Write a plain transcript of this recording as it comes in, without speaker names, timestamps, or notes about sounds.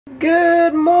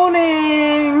Good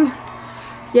morning!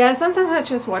 Yeah, sometimes I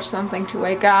just watch something to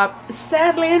wake up.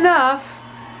 Sadly enough,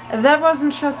 that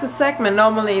wasn't just a segment.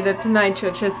 Normally the Tonight Show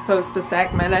just posts a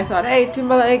segment. I thought, hey,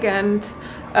 Timberlake and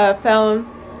Fallon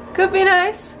could be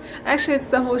nice. Actually, it's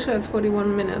the whole show, it's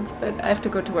 41 minutes, but I have to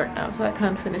go to work now, so I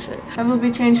can't finish it. I will be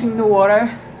changing the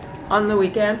water on the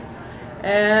weekend.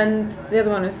 And the other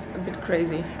one is a bit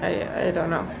crazy. I don't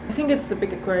know. I think it's the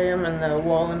big aquarium and the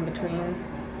wall in between.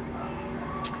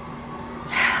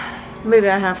 Maybe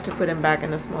I have to put him back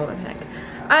in a smaller tank.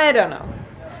 I don't know.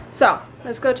 So,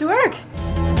 let's go to work.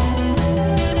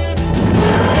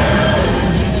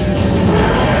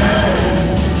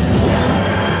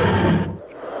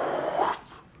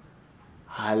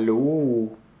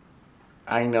 Hello.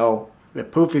 I know, the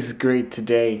poof is great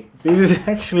today. This is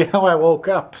actually how I woke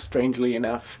up, strangely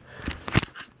enough.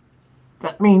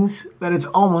 That means that it's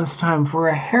almost time for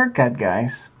a haircut,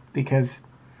 guys, because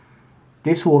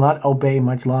this will not obey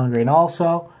much longer. And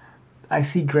also, I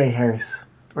see gray hairs,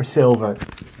 or silver.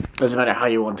 Doesn't matter how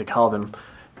you want to call them.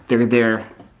 They're there,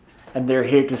 and they're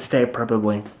here to stay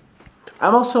probably.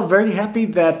 I'm also very happy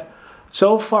that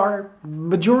so far,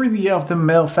 majority of the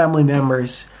male family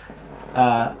members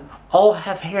all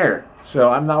have hair.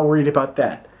 So I'm not worried about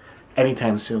that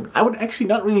anytime soon. I would actually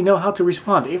not really know how to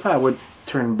respond if I would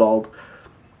turn bald.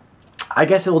 I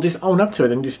guess I will just own up to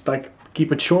it and just like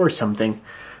keep it short or something.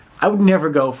 I would never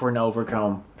go for an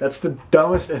overcomb. That's the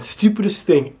dumbest and stupidest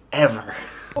thing ever.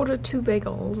 I ordered 2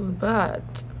 bagels,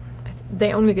 but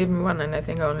they only gave me one, and I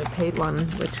think I only paid one,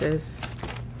 which is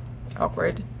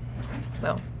awkward.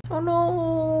 Well. Oh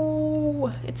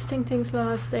no! It's Ting Ting's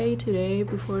last day today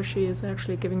before she is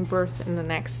actually giving birth in the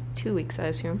next 2 weeks, I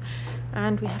assume.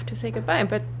 And we have to say goodbye,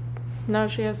 but now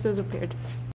she has disappeared.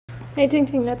 Hey Ting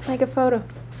Ting, let's make a photo.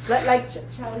 Like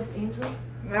Charlie's Angel.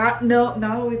 No,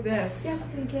 not with this. Yes,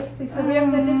 please, yes, please. So we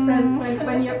have the difference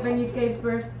when you gave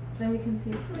birth, then we can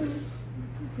see.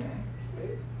 Okay.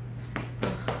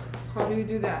 How do you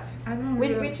do that? I don't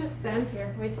know. We just stand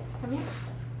here. Wait, come here.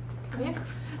 Come here.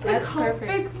 Look That's how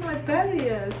perfect. big my belly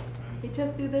is. You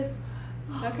just do this.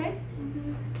 Okay?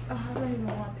 Oh, I don't even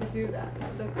want to do that.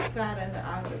 I look fat and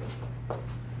ugly.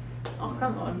 Oh,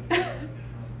 come on.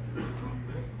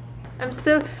 I'm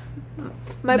still...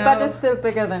 My butt is still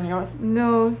bigger than yours.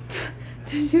 No.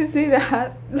 Did you see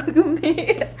that? Look at me.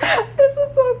 This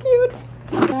is so cute.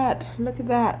 Look at that. Look at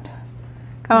that.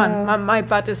 Come on, my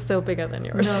butt is still bigger than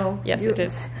yours. No. Yes, it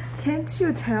is. Can't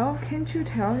you tell? Can't you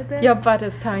tell this? Your butt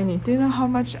is tiny. Do you know how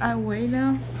much I weigh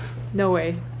now? No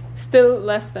way. Still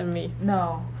less than me.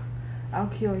 No. I'll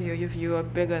kill you if you are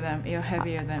bigger than, you're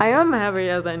heavier than me. I am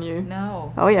heavier than you.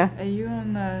 No. Oh yeah. Are you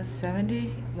on 70?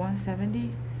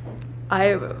 170?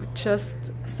 I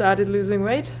just started losing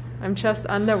weight. I'm just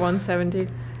under 170.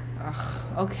 Ugh,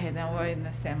 okay, then we're in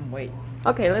the same weight.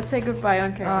 Okay, let's say goodbye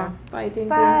on camera. Bye, Ting Ting.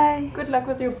 Bye. Good luck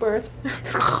with your birth.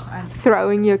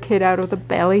 Throwing your kid out of the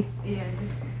belly. Yeah,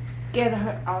 just get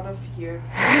her out of here.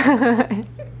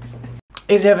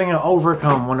 Is having an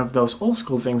overcome one of those old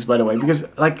school things, by the way? Because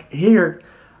like here,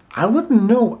 I wouldn't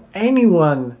know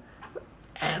anyone.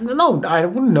 No, I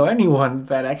wouldn't know anyone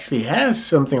that actually has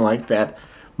something like that.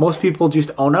 Most people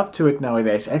just own up to it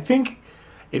nowadays. I think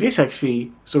it is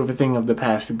actually sort of a thing of the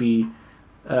past to be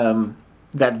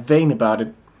that vain about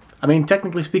it. I mean,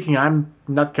 technically speaking, I'm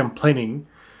not complaining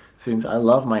since I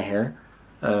love my hair.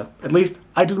 At least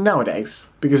I do nowadays,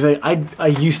 because I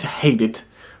used to hate it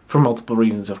for multiple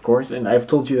reasons, of course, and I've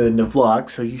told you that in the vlog,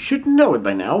 so you should know it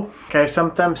by now. Okay, I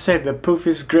sometimes say the poof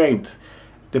is great.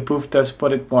 The poof does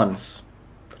what it wants.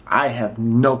 I have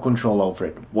no control over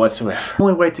it whatsoever. The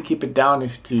only way to keep it down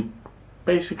is to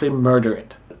basically murder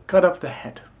it. Cut off the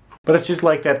head. But it's just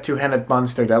like that 2-handed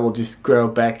monster that will just grow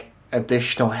back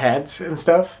additional heads and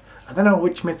stuff. I don't know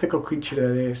which mythical creature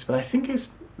that is, but I think it's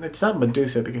not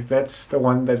Medusa, because that's the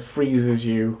one that freezes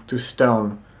you to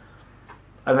stone.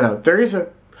 I don't know. There is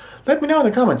a... Let me know in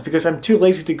the comments, because I'm too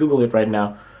lazy to Google it right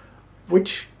now.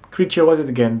 Which creature was it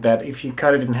again that if you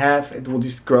cut it in half, it will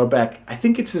just grow back? I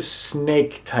think it's a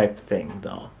snake type thing,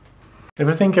 though. If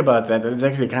I think about that, it's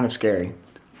actually kind of scary.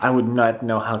 I would not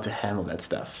know how to handle that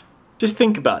stuff. Just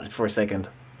think about it for a second.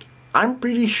 I'm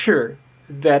pretty sure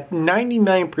that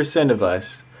 99% of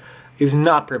us is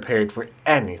not prepared for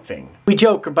anything. We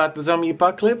joke about the zombie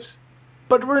apocalypse,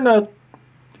 but we're not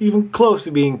even close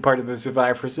to being part of the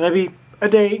survivors. Maybe a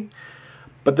day,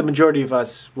 but the majority of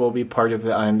us will be part of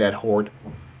the undead horde.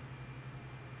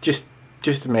 Just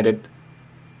admit it.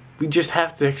 We just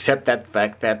have to accept that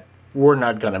fact that we're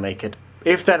not gonna make it.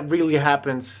 If that really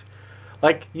happens,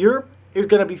 like, Europe is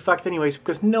gonna be fucked anyways,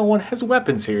 because no one has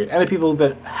weapons here. And the people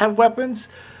that have weapons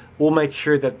we'll make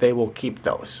sure that they will keep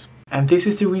those. And this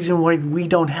is the reason why we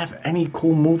don't have any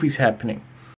cool movies happening.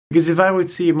 Because if I would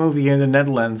see a movie in the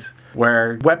Netherlands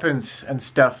where weapons and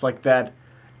stuff like that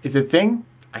is a thing,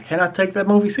 I cannot take that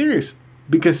movie serious.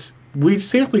 Because we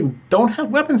simply don't have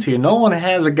weapons here. No one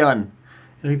has a gun.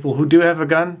 And people who do have a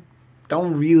gun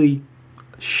don't really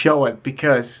show it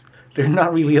because they're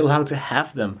not really allowed to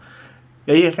have them.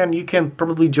 Yeah, you can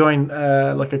probably join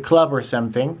like a club or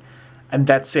something, and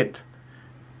that's it.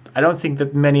 I don't think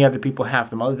that many other people have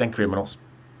them other than criminals.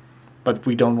 But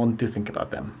we don't want to think about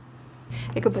them.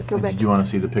 Hey, go back. Did you want to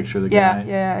see the picture of the guy?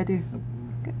 Yeah, I do.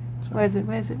 Where is it?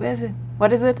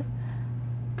 What is it?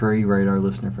 Pre-radar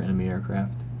listener for enemy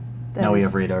aircraft. Now we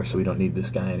have radar, so we don't need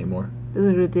this guy anymore. This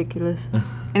is ridiculous.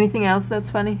 Anything else that's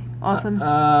funny? Awesome?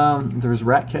 There's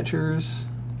rat catchers.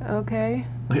 Okay.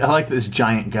 I like this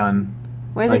giant gun.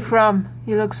 Where's he from?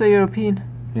 He looks so European.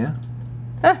 Yeah.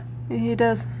 Ah, he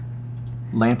does.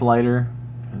 Lamplighter.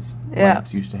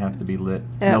 Lamps used to have to be lit.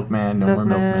 Yeah. Milkman, no more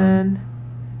milkman.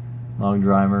 Log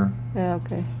driver. Yeah,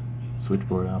 okay.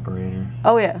 Switchboard operator.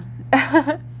 Oh, yeah.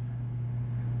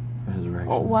 Resurrection.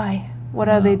 Oh, why? What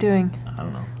are they doing? I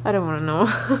don't know. I don't want to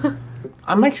know.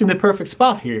 I'm actually in the perfect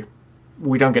spot here.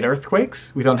 We don't get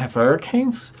earthquakes. We don't have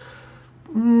hurricanes.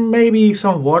 Maybe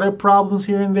some water problems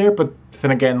here and there, but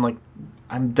then again, like,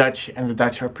 I'm Dutch, and the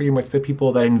Dutch are pretty much the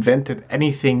people that invented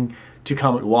anything to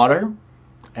come with water.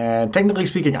 And technically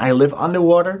speaking, I live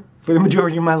underwater for the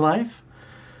majority of my life.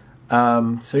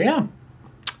 So yeah,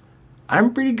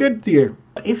 I'm pretty good here.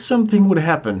 If something would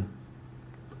happen,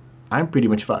 I'm pretty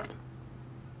much fucked.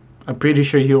 I'm pretty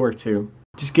sure you are too.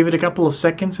 Just give it a couple of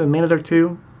seconds, a minute or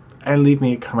two, and leave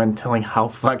me a comment telling how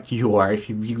fucked you are if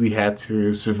you really had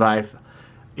to survive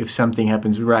if something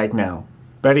happens right now.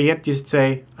 Better yet, just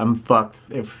say, I'm fucked,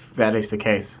 if that is the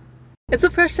case. It's the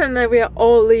first time that we are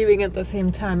all leaving at the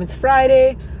same time. It's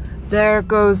Friday. There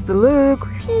goes the Luke.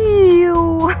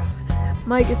 Phew.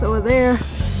 Mike is over there.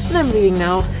 And I'm leaving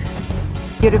now.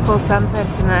 Beautiful sunset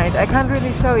tonight. I can't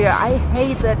really show you. I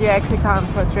hate that you actually can't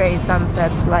portray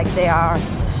sunsets like they are.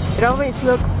 It always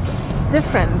looks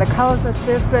different. The colors are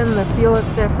different, the feel is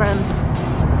different.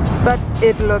 But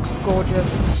it looks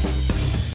gorgeous.